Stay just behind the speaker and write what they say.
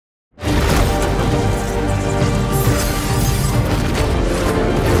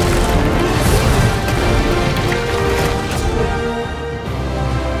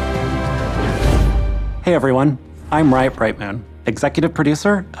Hey everyone, I'm Riot Brightmoon, executive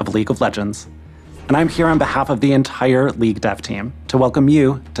producer of League of Legends, and I'm here on behalf of the entire League dev team to welcome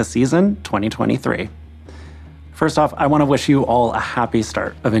you to Season 2023. First off, I want to wish you all a happy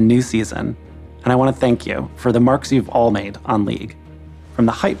start of a new season, and I want to thank you for the marks you've all made on League, from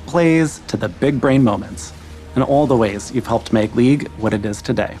the hype plays to the big brain moments, and all the ways you've helped make League what it is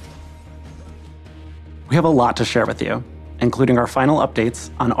today. We have a lot to share with you, including our final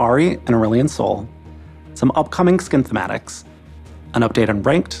updates on Ahri and Aurelion Sol, some upcoming skin thematics, an update on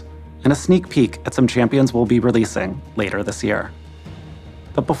Ranked, and a sneak peek at some champions we'll be releasing later this year.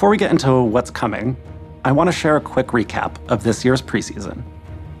 But before we get into what's coming, I want to share a quick recap of this year's preseason.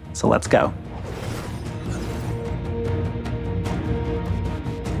 So let's go.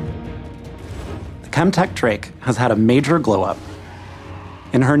 The Chemtech Drake has had a major glow up.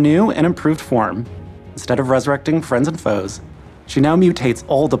 In her new and improved form, instead of resurrecting friends and foes, she now mutates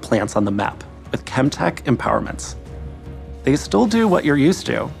all the plants on the map with Chemtech empowerments. They still do what you're used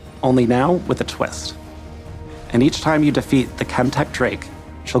to, only now with a twist. And each time you defeat the Chemtech Drake,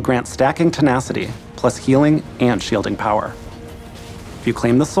 she'll grant stacking tenacity, plus healing and shielding power. If you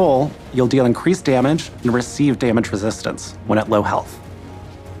claim the soul, you'll deal increased damage and receive damage resistance when at low health.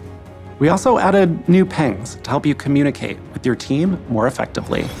 We also added new pings to help you communicate with your team more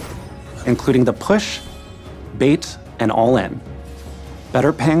effectively, including the push, bait, and all in.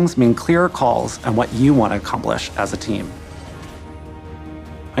 Better pings mean clearer calls and what you want to accomplish as a team.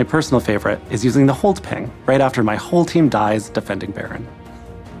 My personal favorite is using the hold ping right after my whole team dies defending Baron.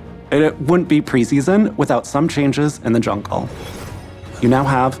 It wouldn't be preseason without some changes in the jungle. You now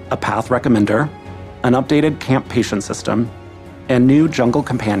have a path recommender, an updated camp patient system, and new jungle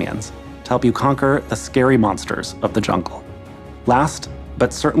companions to help you conquer the scary monsters of the jungle. Last,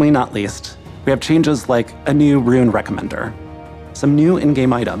 but certainly not least, we have changes like a new rune recommender, some new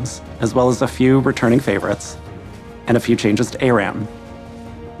in-game items, as well as a few returning favorites, and a few changes to ARAM,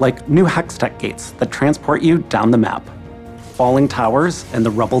 like new Hextech gates that transport you down the map, falling towers and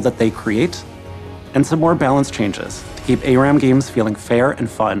the rubble that they create, and some more balance changes to keep ARAM games feeling fair and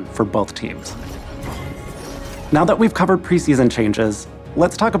fun for both teams. Now that we've covered preseason changes,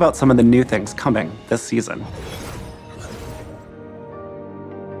 let's talk about some of the new things coming this season.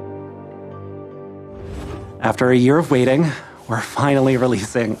 After a year of waiting, we're finally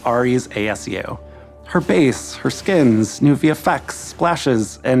releasing Ahri's ASU. Her base, her skins, new VFX,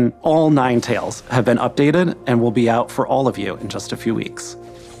 splashes, and all 9 tails have been updated and will be out for all of you in just a few weeks.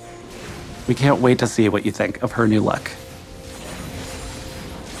 We can't wait to see what you think of her new look.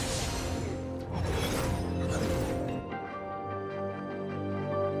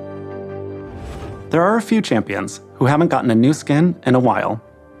 There are a few champions who haven't gotten a new skin in a while,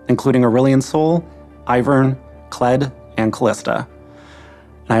 including Aurelion Sol, Ivern, Kled, and Callista.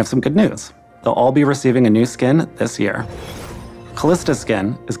 And I have some good news. They'll all be receiving a new skin this year. Callista's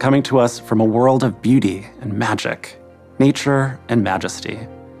skin is coming to us from a world of beauty and magic, nature and majesty.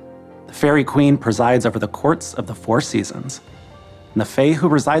 The Fairy Queen presides over the courts of the 4 seasons, and the Fae who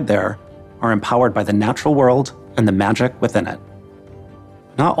reside there are empowered by the natural world and the magic within it.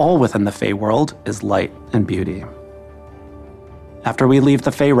 Not all within the Fae world is light and beauty. After we leave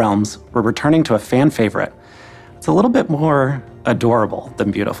the Fae realms, we're returning to a fan favorite. It's a little bit more adorable than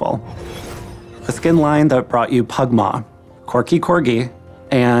beautiful. The skin line that brought you Pugma, Corky Corgi,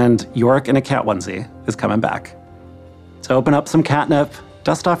 and Yorick in a cat onesie is coming back. So open up some catnip,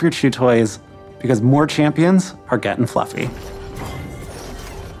 dust off your chew toys, because more champions are getting fluffy.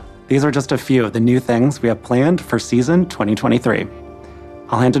 These are just a few of the new things we have planned for Season 2023.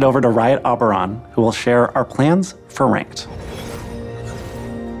 I'll hand it over to Riot Auberaun, who will share our plans for Ranked.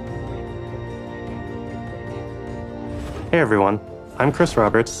 Hey everyone, I'm Chris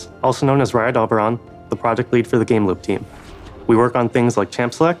Roberts, also known as Riot Auberaun, the project lead for the Game Loop team. We work on things like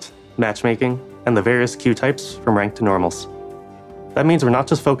champ select, matchmaking, and the various queue types from ranked to normals. That means we're not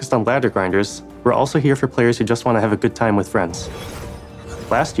just focused on ladder grinders, we're also here for players who just want to have a good time with friends.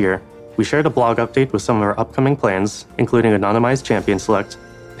 Last year, we shared a blog update with some of our upcoming plans, including anonymized champion select,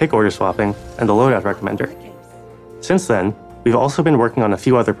 pick order swapping, and the loadout recommender. Since then, we've also been working on a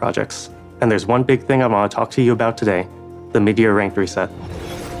few other projects, and there's one big thing I want to talk to you about today: the mid-year ranked reset.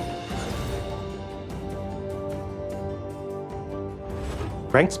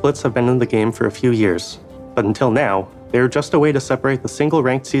 Ranked splits have been in the game for a few years, but until now, they were just a way to separate the single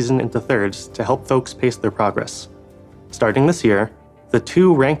ranked season into thirds to help folks pace their progress. Starting this year, the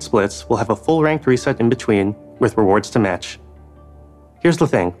 2 ranked splits will have a full ranked reset in between, with rewards to match. Here's the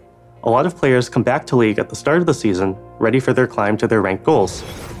thing, a lot of players come back to League at the start of the season, ready for their climb to their ranked goals.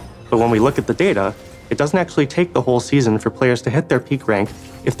 But when we look at the data, It doesn't actually take the whole season for players to hit their peak rank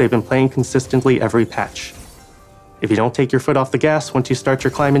if they've been playing consistently every patch. If you don't take your foot off the gas once you start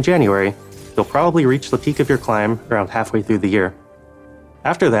your climb in January, you'll probably reach the peak of your climb around halfway through the year.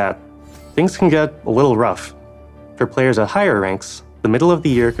 After that, things can get a little rough. For players at higher ranks, the middle of the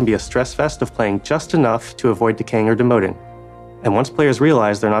year can be a stress fest of playing just enough to avoid decaying or demoting. And once players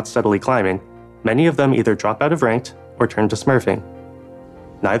realize they're not steadily climbing, many of them either drop out of ranked or turn to smurfing.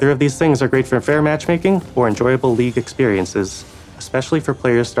 Neither of these things are great for fair matchmaking or enjoyable league experiences, especially for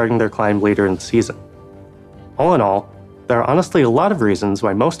players starting their climb later in the season. All in all, there are honestly a lot of reasons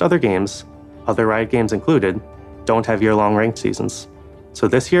why most other games, other Riot games included, don't have year-long ranked seasons. So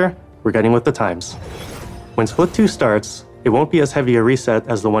this year, we're getting with the times. When Split 2 starts, it won't be as heavy a reset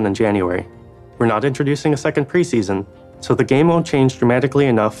as the one in January. We're not introducing a second preseason, so the game won't change dramatically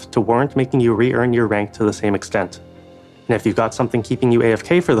enough to warrant making you re-earn your rank to the same extent. And if you've got something keeping you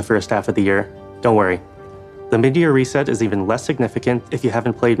AFK for the first half of the year, don't worry. The mid-year reset is even less significant if you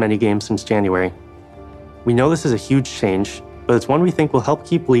haven't played many games since January. We know this is a huge change, but it's one we think will help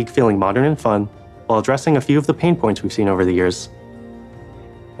keep League feeling modern and fun while addressing a few of the pain points we've seen over the years.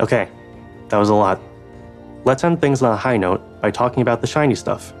 Okay, that was a lot. Let's end things on a high note by talking about the shiny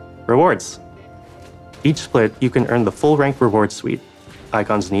stuff, rewards. Each split, you can earn the full rank reward suite,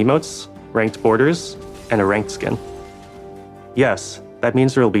 icons and emotes, ranked borders, and a ranked skin. Yes, that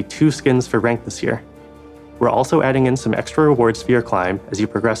means there will be 2 skins for rank this year. We're also adding in some extra rewards for your climb as you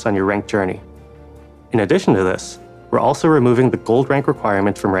progress on your ranked journey. In addition to this, we're also removing the gold rank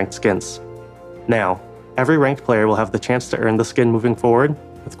requirement from ranked skins. Now, every ranked player will have the chance to earn the skin moving forward,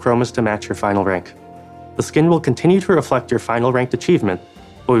 with chromas to match your final rank. The skin will continue to reflect your final ranked achievement,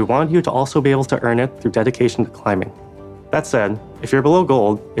 but we want you to also be able to earn it through dedication to climbing. That said, if you're below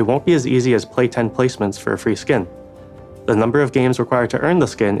gold, it won't be as easy as play 10 placements for a free skin. The number of games required to earn the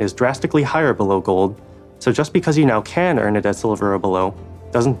skin is drastically higher below gold, so just because you now can earn it at silver or below,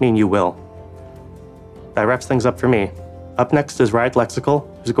 doesn't mean you will. That wraps things up for me. Up next is Riot Lexical,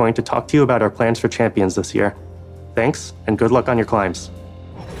 who's going to talk to you about our plans for champions this year. Thanks, and good luck on your climbs.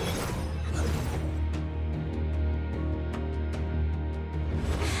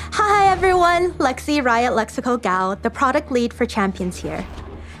 Hi everyone, Lexi, Riot Lexical Gal, the product lead for champions here.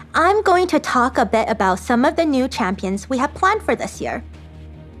 I'm going to talk a bit about some of the new champions we have planned for this year.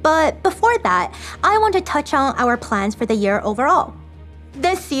 But before that, I want to touch on our plans for the year overall.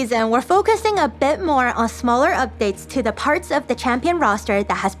 This season, we're focusing a bit more on smaller updates to the parts of the champion roster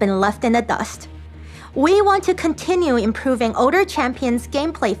that has been left in the dust. We want to continue improving older champions'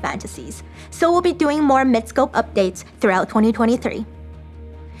 gameplay fantasies, so we'll be doing more mid-scope updates throughout 2023.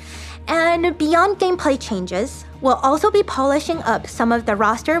 And beyond gameplay changes, we'll also be polishing up some of the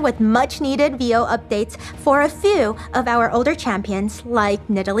roster with much-needed VO updates for a few of our older champions like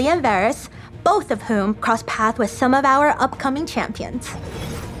Nidalee and Varus, both of whom cross paths with some of our upcoming champions.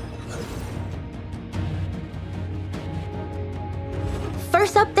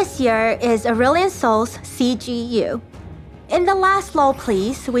 First up this year is Aurelion Sol's CGU. In the last LOL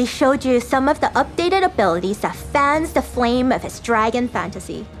Please, we showed you some of the updated abilities that fans the flame of his dragon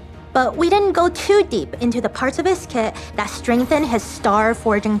fantasy. But we didn't go too deep into the parts of his kit that strengthen his star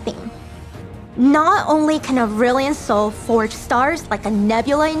forging theme. Not only can Aurelion Sol forge stars like a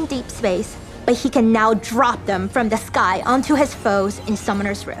nebula in deep space, but he can now drop them from the sky onto his foes in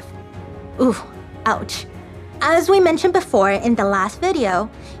Summoner's Rift. Ooh, ouch. As we mentioned before in the last video,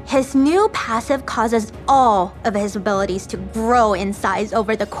 his new passive causes all of his abilities to grow in size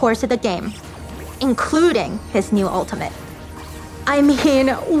over the course of the game, including his new ultimate. I mean,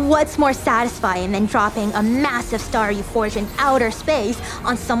 what's more satisfying than dropping a massive star you forged in outer space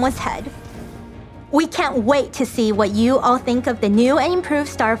on someone's head? We can't wait to see what you all think of the new and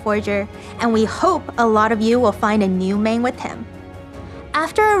improved Starforger, and we hope a lot of you will find a new main with him.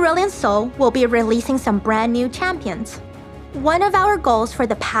 After Aurelion Sol, we'll be releasing some brand new champions. One of our goals for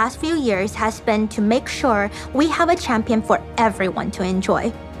the past few years has been to make sure we have a champion for everyone to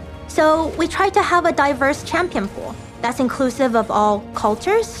enjoy. So we try to have a diverse champion pool that's inclusive of all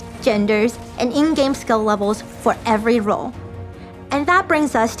cultures, genders, and in-game skill levels for every role. And that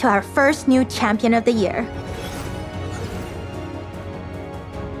brings us to our first new champion of the year.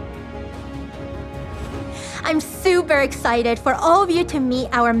 I'm super excited for all of you to meet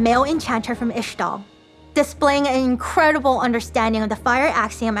our male enchanter from Ishtal. Displaying an incredible understanding of the fire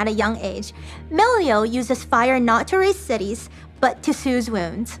axiom at a young age, Melio uses fire not to raise cities, but to soothe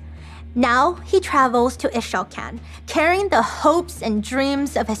wounds. Now he travels to Ishalcan, carrying the hopes and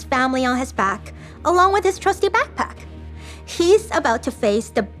dreams of his family on his back, along with his trusty backpack. He's about to face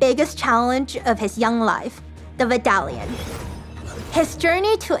the biggest challenge of his young life, the Vidalion. His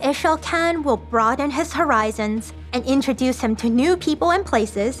journey to Ishalcan will broaden his horizons and introduce him to new people and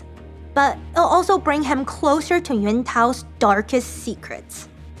places, but it'll also bring him closer to Yuntao's darkest secrets.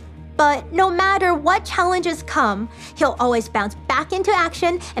 But no matter what challenges come, he'll always bounce back into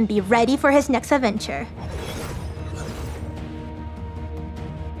action and be ready for his next adventure.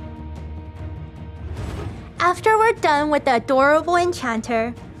 After we're done with the adorable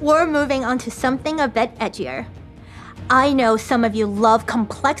enchanter, we're moving on to something a bit edgier. I know some of you love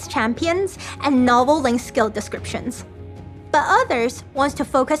complex champions and novel link skill descriptions, but others wants to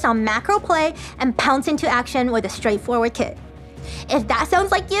focus on macro play and pounce into action with a straightforward kit. If that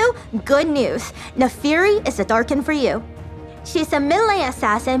sounds like you, good news. Nefiri is the Darkin for you. She's a mid-lane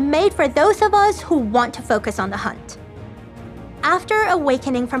assassin made for those of us who want to focus on the hunt. After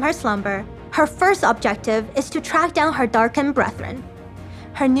awakening from her slumber, her first objective is to track down her Darkin brethren.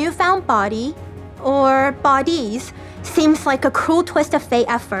 Her newfound body, or bodies, seems like a cruel twist of fate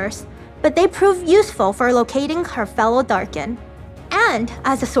at first, but they prove useful for locating her fellow Darkin, and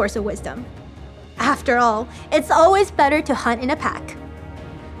as a source of wisdom. After all, it's always better to hunt in a pack.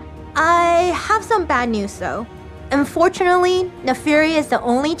 I have some bad news though. Unfortunately, Nefiri is the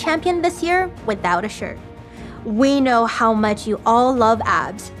only champion this year without a shirt. We know how much you all love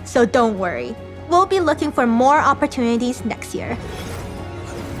abs, so don't worry. We'll be looking for more opportunities next year.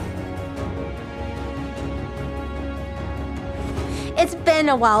 It's been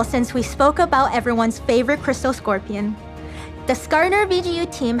a while since we spoke about everyone's favorite crystal scorpion. The Skarner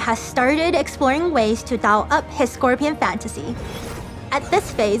VGU team has started exploring ways to dial up his scorpion fantasy. At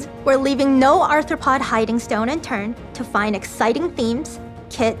this phase, we're leaving no arthropod hiding stone unturned to find exciting themes,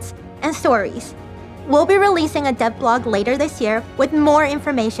 kits, and stories. We'll be releasing a dev blog later this year with more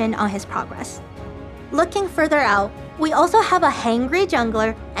information on his progress. Looking further out, we also have a hangry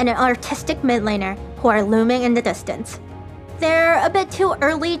jungler and an artistic mid laner who are looming in the distance. They're a bit too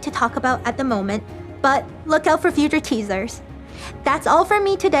early to talk about at the moment, but look out for future teasers. That's all from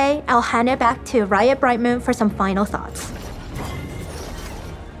me today. I'll hand it back to Riot Brightmoon for some final thoughts.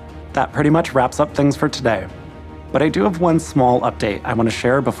 That pretty much wraps up things for today. But I do have one small update I want to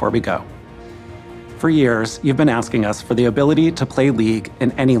share before we go. For years, you've been asking us for the ability to play League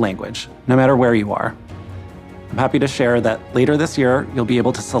in any language, no matter where you are. I'm happy to share that later this year, you'll be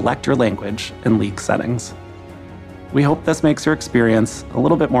able to select your language in League settings. We hope this makes your experience a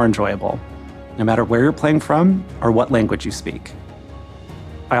little bit more enjoyable, no matter where you're playing from or what language you speak.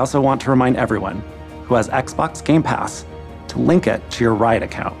 I also want to remind everyone who has Xbox Game Pass to link it to your Riot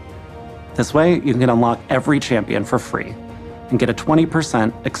account. This way, you can unlock every champion for free and get a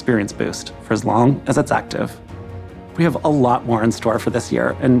 20% experience boost for as long as it's active. We have a lot more in store for this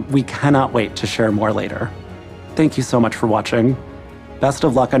year, and we cannot wait to share more later. Thank you so much for watching. Best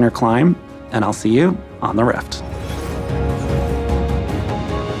of luck on your climb, and I'll see you on the Rift.